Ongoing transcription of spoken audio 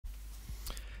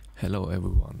Hello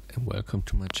everyone and welcome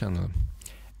to my channel.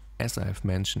 As I have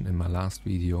mentioned in my last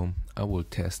video, I will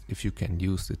test if you can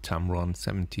use the Tamron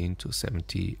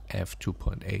 17-70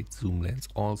 f2.8 zoom lens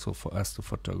also for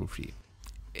astrophotography.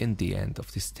 In the end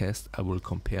of this test I will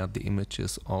compare the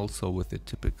images also with the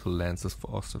typical lenses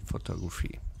for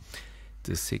astrophotography,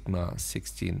 the Sigma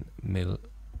 16mm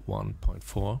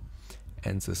 1.4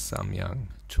 and the Samyang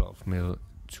 12mm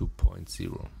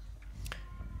 2.0.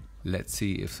 Let's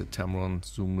see if the Tamron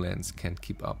zoom lens can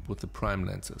keep up with the prime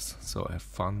lenses, so have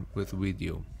fun with the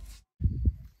video.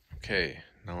 Okay,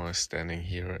 now I'm standing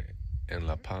here in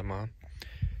La Palma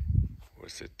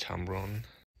with the Tamron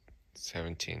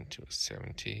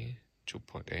 17-70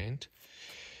 2.8,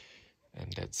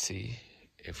 and let's see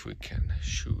if we can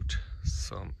shoot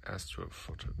some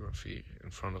astrophotography. In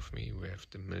front of me we have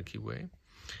the Milky Way.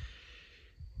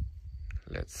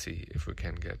 Let's see if we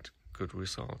can get good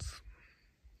results.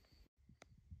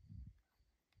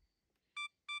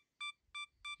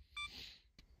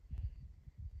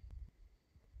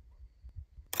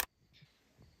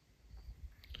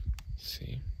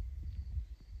 See,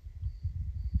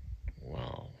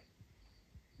 wow,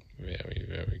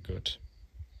 very good.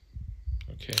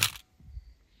 Okay,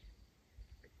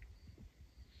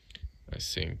 I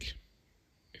think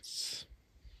it's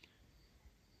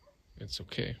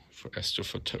okay for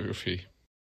astrophotography.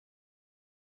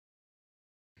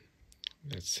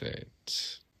 Let's say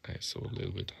it ISO a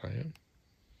little bit higher.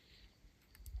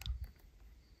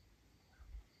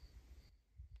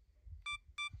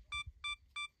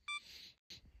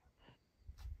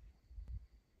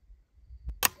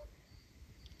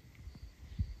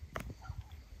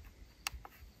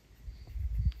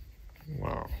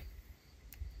 Wow.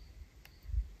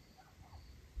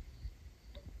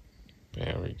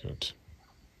 Very good.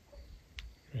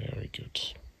 Very good.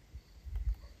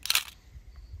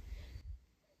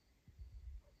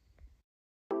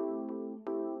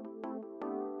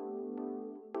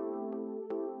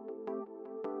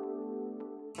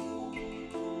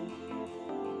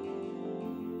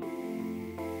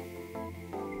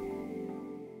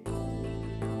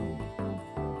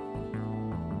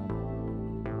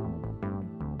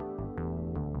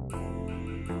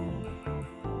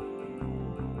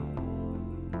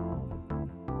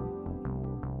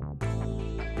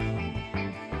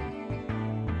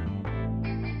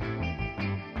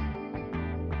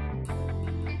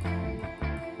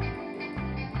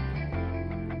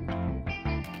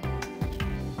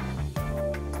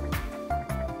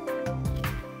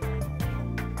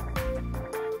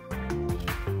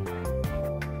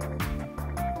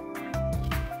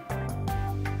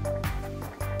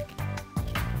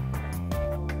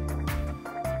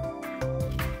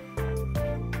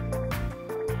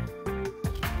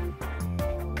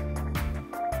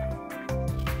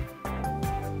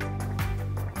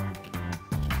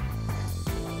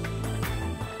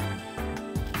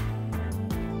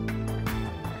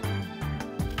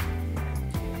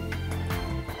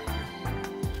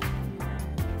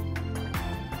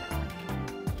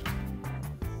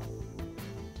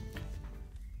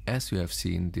 As you have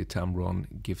seen, the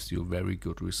Tamron gives you very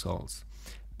good results.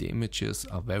 The images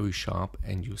are very sharp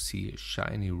and you see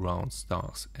shiny round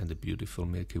stars and a beautiful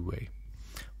Milky Way.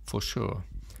 For sure,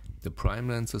 the prime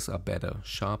lenses are better,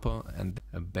 sharper and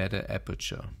a better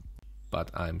aperture.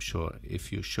 But I'm sure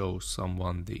if you show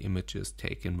someone the images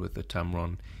taken with the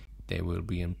Tamron, they will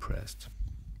be impressed.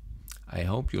 I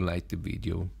hope you liked the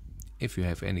video. If you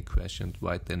have any questions,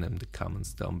 write them in the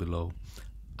comments down below.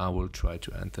 I will try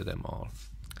to answer them all.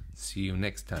 See you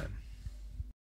next time.